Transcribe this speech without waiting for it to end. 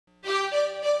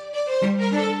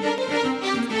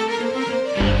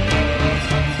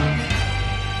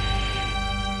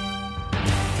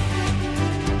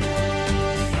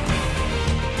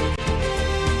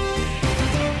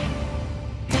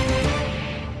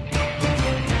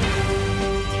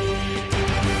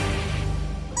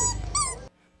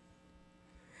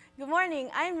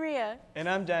morning, I'm Rhea. And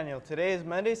I'm Daniel. Today is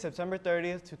Monday, September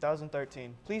 30th,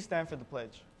 2013. Please stand for the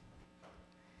pledge.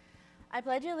 I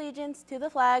pledge allegiance to the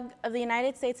flag of the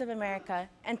United States of America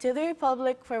and to the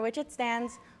republic for which it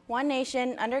stands, one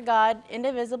nation, under God,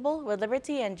 indivisible, with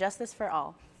liberty and justice for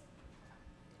all.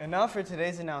 And now for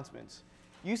today's announcements.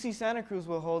 UC Santa Cruz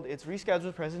will hold its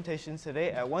rescheduled presentations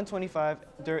today at 1:25.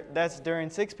 That's during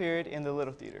 6th period in the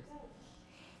Little Theater.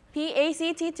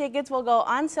 PACT tickets will go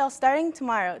on sale starting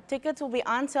tomorrow. Tickets will be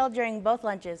on sale during both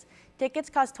lunches. Tickets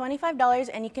cost $25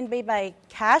 and you can pay by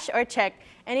cash or check.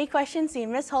 Any questions, see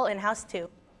Ms. Hull in House 2.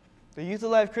 The Youth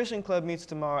Alive Christian Club meets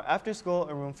tomorrow after school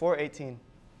in room 418.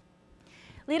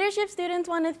 Leadership students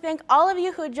want to thank all of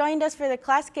you who joined us for the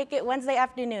class kick-it Wednesday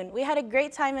afternoon. We had a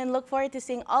great time and look forward to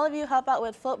seeing all of you help out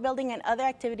with float building and other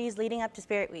activities leading up to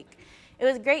Spirit Week. It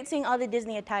was great seeing all the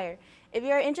Disney attire. If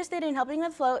you are interested in helping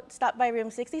with float, stop by room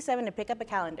 67 to pick up a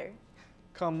calendar.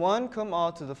 Come one, come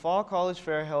all to the Fall College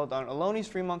Fair held on Ohlony's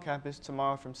Fremont campus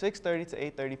tomorrow from 6:30 to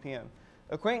 8:30 p.m.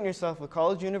 Acquaint yourself with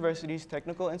college universities,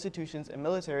 technical institutions, and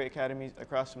military academies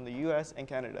across from the U.S. and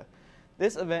Canada.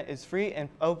 This event is free and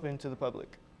open to the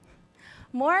public.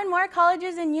 More and more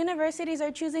colleges and universities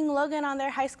are choosing Logan on their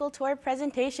high school tour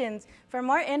presentations. For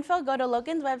more info, go to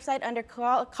Logan's website under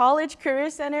College Career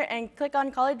Center and click on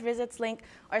College Visits link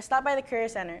or stop by the Career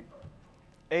Center.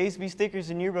 ASB stickers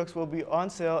and yearbooks will be on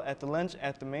sale at the lunch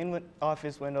at the main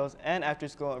office windows and after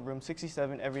school in room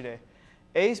 67 every day.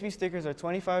 ASB stickers are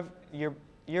 $25,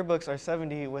 yearbooks are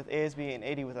 $70 with ASB and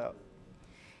 $80 without.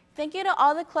 Thank you to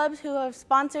all the clubs who have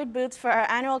sponsored booths for our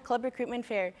annual club recruitment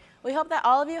fair. We hope that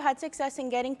all of you had success in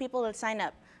getting people to sign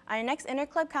up. Our next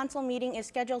Interclub Council meeting is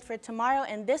scheduled for tomorrow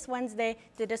and this Wednesday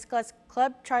to discuss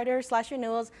club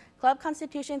charter/renewals, club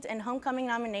constitutions, and homecoming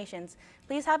nominations.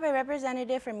 Please have a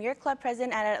representative from your club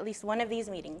present at least one of these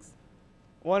meetings.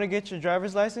 Want to get your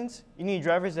driver's license? You need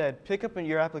driver's ed. Pick up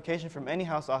your application from any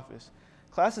house office.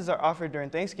 Classes are offered during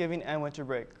Thanksgiving and winter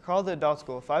break. Call the Adult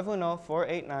School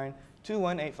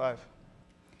 510-489-2185.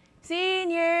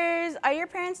 Seniors, are your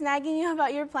parents nagging you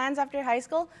about your plans after high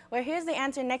school? Well, here's the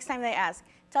answer next time they ask.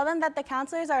 Tell them that the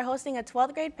counselors are hosting a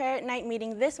 12th grade parent night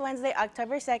meeting this Wednesday,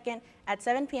 October 2nd at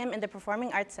 7 p.m. in the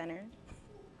Performing Arts Center.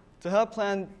 To help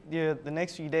plan the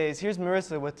next few days, here's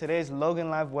Marissa with today's Logan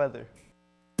Live weather.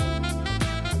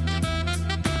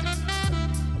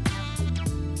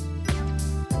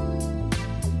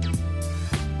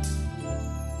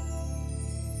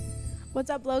 What's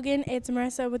up, Logan? It's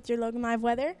Marissa with your Logan Live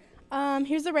weather.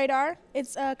 Here's the radar.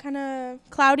 It's kind of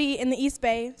cloudy in the East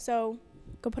Bay, so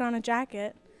go put on a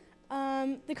jacket.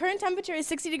 The current temperature is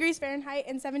 60 degrees Fahrenheit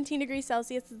and 17 degrees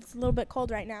Celsius. It's a little bit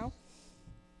cold right now.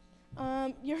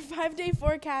 Your 5-day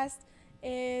forecast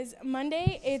is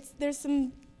Monday. There's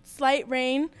some slight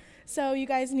rain, so you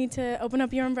guys need to open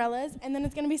up your umbrellas. And then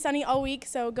it's going to be sunny all week,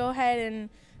 so go ahead and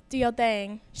do your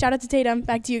thing. Shout out to Tatum.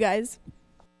 Back to you guys.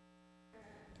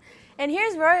 And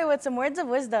here's Rory with some words of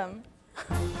wisdom.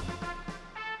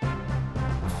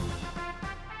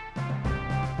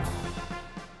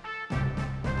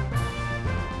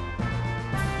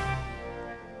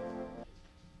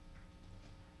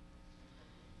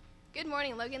 Good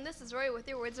morning, Logan. This is Rory with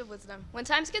your words of wisdom. When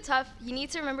times get tough, you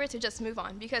need to remember to just move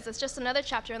on because it's just another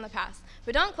chapter in the past.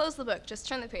 But don't close the book, just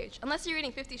turn the page, unless you're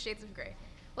reading 50 Shades of Grey.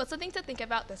 Well, something to think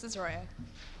about. This is Roya.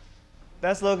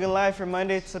 That's Logan Live for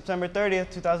Monday, September 30th,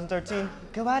 2013.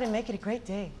 Go out and make it a great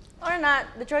day. Or not,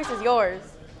 the choice is yours.